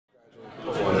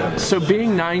So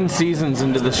being 9 seasons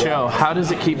into the show, how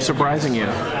does it keep surprising you?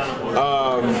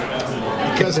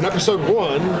 Because in episode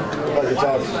 1,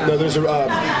 there's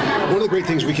one of the great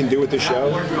things we can do with this show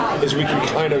is we can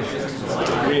kind of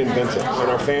reinvent it. And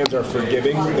our fans are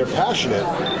forgiving, they're passionate,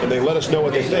 and they let us know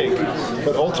what they think.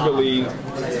 But ultimately,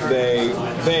 they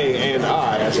and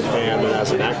I, as a fan and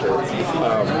as an actor,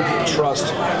 trust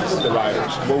the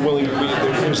writers. We're willing.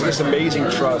 There's this amazing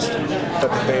trust that the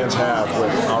fans have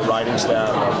with our writing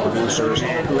staff, our producers,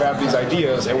 who have these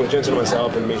ideas, and with Jensen and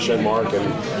myself, and Misha and Mark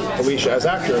and Felicia as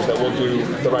actors, that will do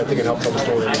the right thing and help tell the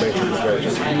story and make sure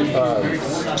it's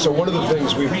great. So one of the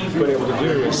things we've been able to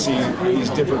do is see these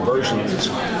different versions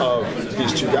of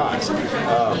these two guys,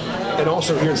 and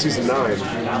also here in season 9.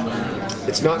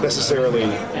 It's not necessarily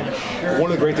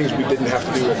one of the great things we didn't have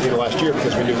to do at the end of last year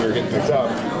because we knew we were getting picked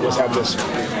up was have this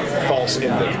false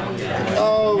ending.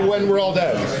 Oh, when we're all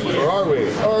dead, or are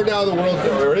we? Or now the world,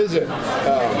 or is it?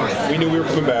 We knew we were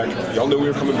coming back. Y'all knew we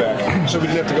were coming back, so we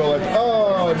didn't have to go like, oh.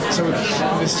 So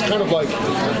this is kind of like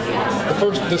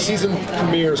the season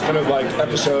premiere is kind of like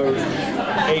episode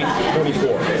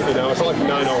 8/24. You know, it's not like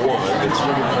 9/01. It's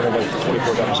really kind of like the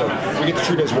 24th episode. We get to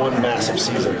treat it as one massive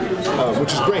season,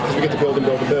 which is great because we get to build and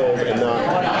build and build and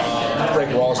not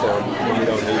break walls down when we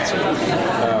don't need to.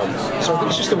 So I think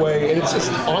it's just the way, and it's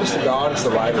just, honest to God, it's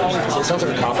the writers. It sounds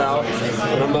like a cop-out,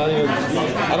 and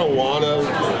I don't want to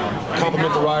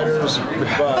compliment the writers,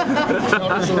 but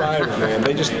it's the writers, man.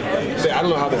 I don't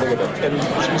know how they think of it. And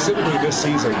specifically this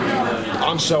season,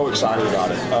 I'm so excited about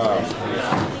it.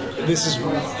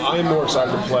 I'm more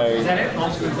excited to play.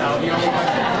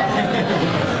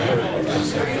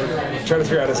 Trying to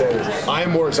figure out how to say this. I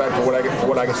am more excited for what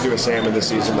I get to do with Sam in this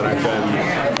season than I've been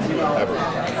ever.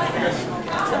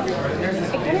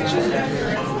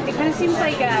 It kind of seems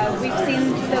like we've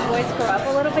seen the boys grow up a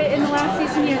little bit in the last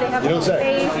season. You know, they have a little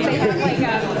face. They have like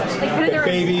kind of their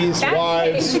babies,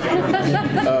 wives.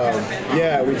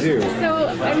 Yeah, we do. So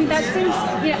I mean, that seems.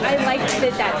 I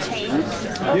liked that change.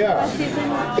 Yeah, last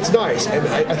season. It's nice, and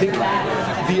I think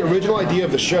the original idea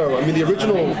of the show. I mean, the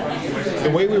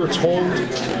way we were told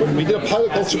when we did a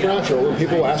pilot called Supernatural, when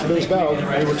people asked what it was about,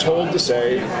 we were told to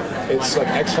say it's like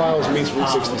X-Files meets Route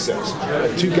 66,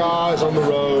 like 2 guys on the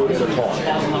road in a car,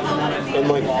 and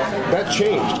like that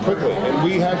changed quickly. And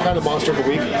we had kind of Monster of the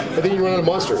Week, but then you run out of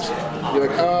monsters. You're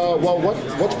like, well,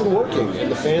 what's been working?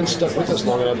 And the fans stuck with us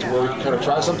long enough to where we kind of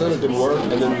tried something that didn't work,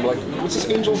 and then like, what's this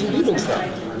angels and demons stuff?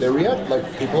 There we have, like,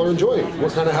 people are enjoying it. We're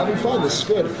kind of having fun. This is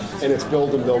good, and it's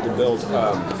build and build and build.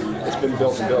 It's been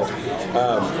built and built.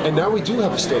 And now we do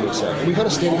have a standing set. And we've had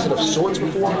a standing set of sorts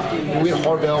before. We had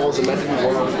Harvell's, and that didn't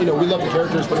work. You know, we loved the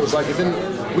characters, but it was like we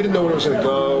didn't know where it was going to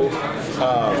go.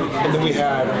 And then we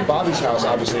had Bobby's house,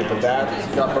 obviously, but that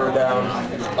got burned down.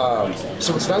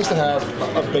 So it's nice to have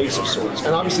a base of sorts.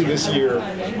 And obviously this year,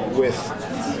 with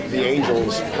the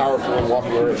angels powerful and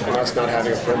walking earth, and us not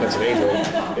having a friend that's an angel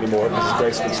anymore because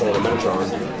Grace has been sold a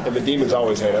Metatron, and the demons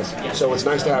always hate us. So it's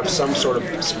nice to have some sort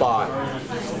of spot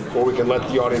where we can let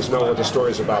the audience know what the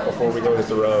story's about before we go hit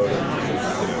the road,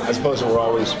 as opposed to we're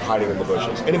always hiding in the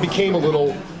bushes. And it became a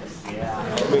little,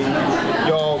 I mean,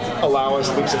 y'all allow us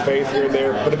leaps of faith here and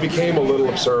there, but it became a little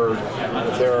absurd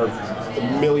if there are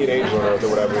a million angels on Earth or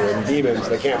whatever, and demons,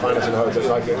 they can't find us in hotels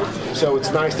like it. So it's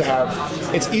nice to have,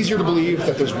 it's easier to believe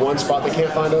that there's one spot they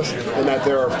can't find us than that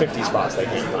there are 50 spots they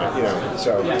can't find, you know,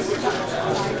 so that's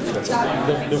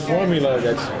it. The formula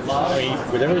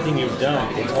with everything you've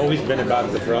done, it's always been about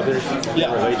the brothers, the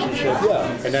relationship,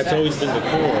 and that's always been the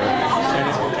core.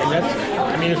 And that's,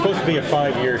 I mean, it's supposed to be a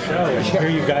 5-year show, and here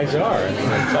you guys are.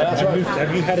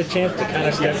 Have you had a chance to kind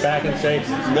of step back and say,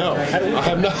 no, I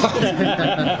have not.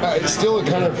 It's still a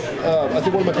kind of, I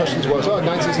think one of my questions was,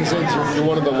 9 seasons in, you're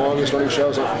one of the longest running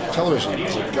shows on television. I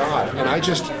said, God. And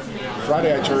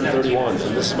Friday I turned 31,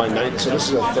 and this is my 9th, so this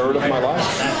is a third of my life,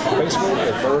 basically,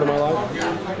 a third of my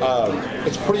life.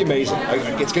 It's pretty amazing.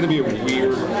 It's going to be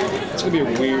weird for the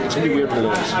news.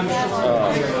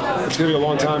 It's going to be a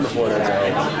long time before it ends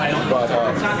out. But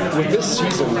with this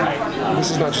season,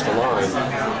 this is not just a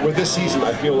line. With this season,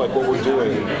 I feel like what we're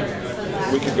doing,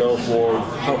 we could go for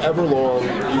however long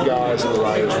you guys and the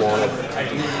writers want to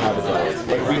have it going.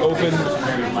 Like, we opened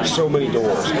so many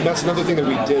doors. And that's another thing that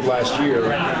we did last year,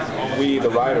 we, the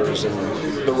writers and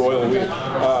the Royal Week.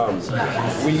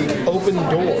 We opened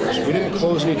doors. We didn't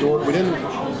close any doors. We didn't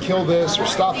kill this or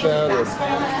stop that, or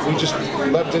we just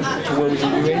left it to where we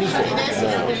can do anything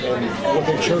now. And what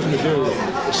they've chosen to do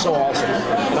is so awesome.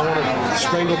 And I want to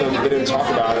strangle them to get in and talk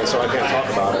about it, so I can't talk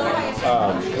about it.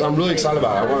 Because I'm really excited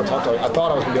about it. I want to talk to you. I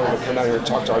thought I was going to be able to come down here and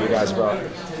talk to all you guys about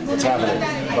what's happening.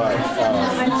 But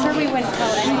I'm sure we wouldn't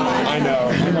tell anyone. I know.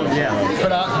 Yeah.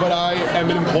 But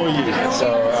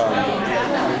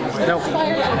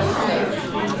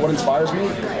what inspires me?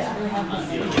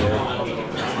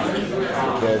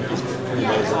 Kid. He's pretty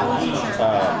amazing.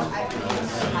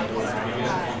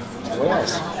 What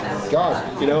else? God,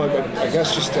 I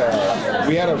guess just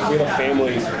we had a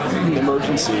family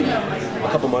emergency a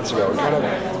couple months ago, and kind of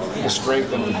the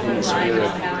strength of the human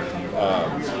spirit.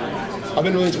 I've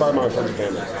been really inspired by my friends and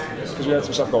family because we had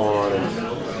some stuff going on, and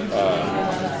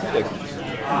it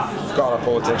got our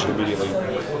full attention immediately.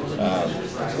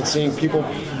 And seeing people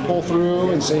pull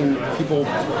through and seeing people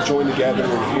join together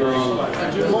and hearing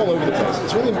from all over the place.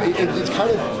 It's really, it's kind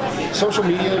of, social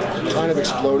media kind of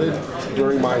exploded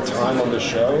during my time on the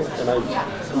show, and I'm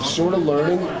sort of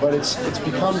learning, but it's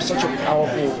become such a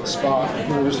powerful spot.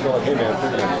 People just go like, hey man,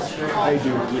 think about it. How you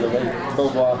do, hey,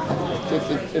 blah, blah.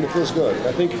 And it feels good. And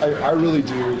I think I really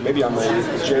do, maybe I'm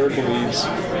naive, Jared believes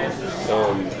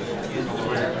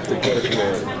the good of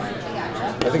humanity.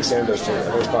 I think Sam does too. I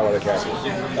think it's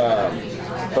Padalecki.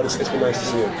 But it's been nice to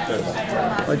see it.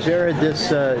 Well, Jared,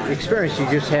 this experience you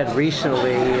just had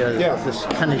recently, this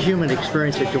kind of human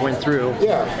experience that you went through.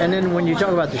 Yeah. And then when you talk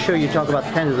about the show, you talk about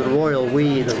kind of the royal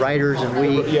we, the writers and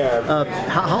we. Yeah.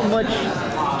 How much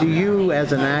do you,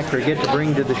 as an actor, get to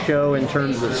bring to the show in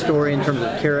terms of the story, in terms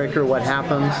of character, what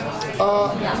happens?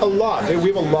 A lot. We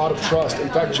have a lot of trust. In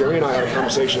fact, Jerry and I had a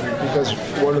conversation because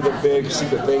one of the big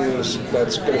secret things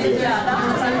that's going to be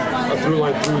a through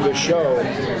line through this show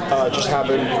just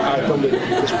happened. I filmed it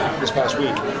this past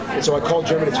week. And so I called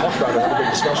Jeremy to talk about it, have a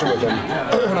big discussion with him.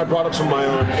 And I brought up some of my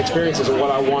own experiences and what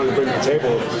I wanted to bring to the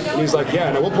table. And he's like, yeah.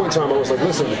 And at one point in time, I was like,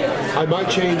 listen, I might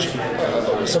change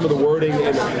some of the wording.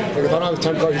 And I thought I was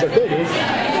 10 cards. He's like, hey, dude,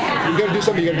 you got to do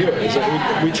something, you got to do it. He's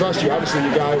like, we trust you. Obviously,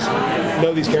 you guys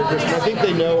know these characters. And I think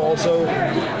they know also,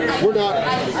 we're not,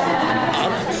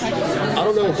 I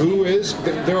don't know who is.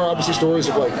 There are obviously stories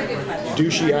of like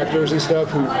douchey actors and stuff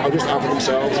who are just out for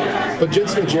themselves. But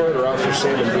Jensen and Jared are out for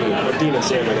Sam and Dean, or Dean and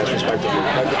Sam, I guess, respectively.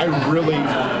 I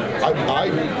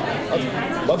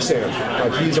love Sam.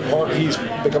 Like he's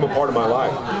become a part of my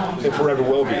life, and forever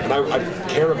will be. And I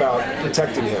care about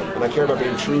protecting him, and I care about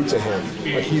being true to him.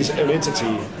 Like he's an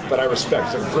entity that I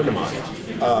respect, like a friend of mine.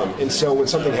 And so when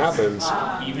something happens,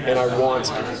 and I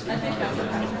want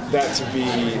that to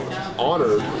be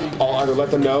honored, I'll either let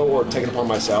them know or take it upon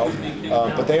myself.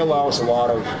 But they allow us a lot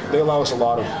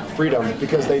of freedom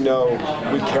because they know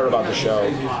we care about the show.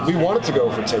 We want it to go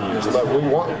for 10 years, but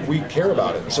we care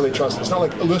about it, so they trust it. It's not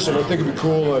like, listen, I think it'd be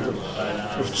cool like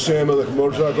if Sam had like a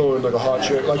motorcycle and like a hot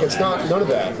chick. Like it's not none of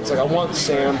that. It's like I want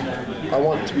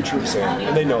it to be true to Sam,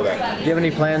 and they know that. Do you have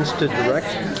any plans to direct?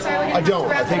 I don't.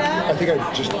 I think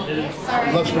I just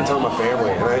love spending time with my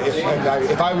family. And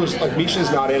if I was like,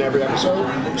 Misha's not in every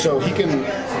episode, so he can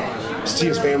see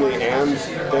his family and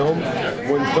film.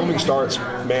 When filming starts,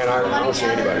 man, I don't see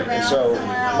anybody. And so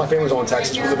my family's all in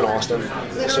Texas. We live in Austin.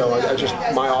 So I just,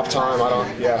 my off time,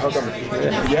 hook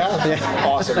 'em. Yeah,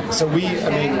 awesome. So we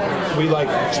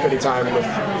like spending time with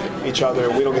each other.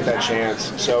 We don't get that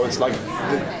chance. So it's like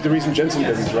the reason Jensen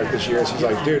doesn't direct this year is he's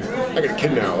like, dude, I got a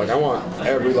kid now. Like I want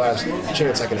every last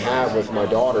chance I can have with my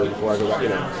daughter before I go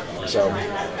back, So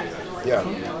yeah,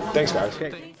 thanks guys.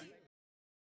 Okay.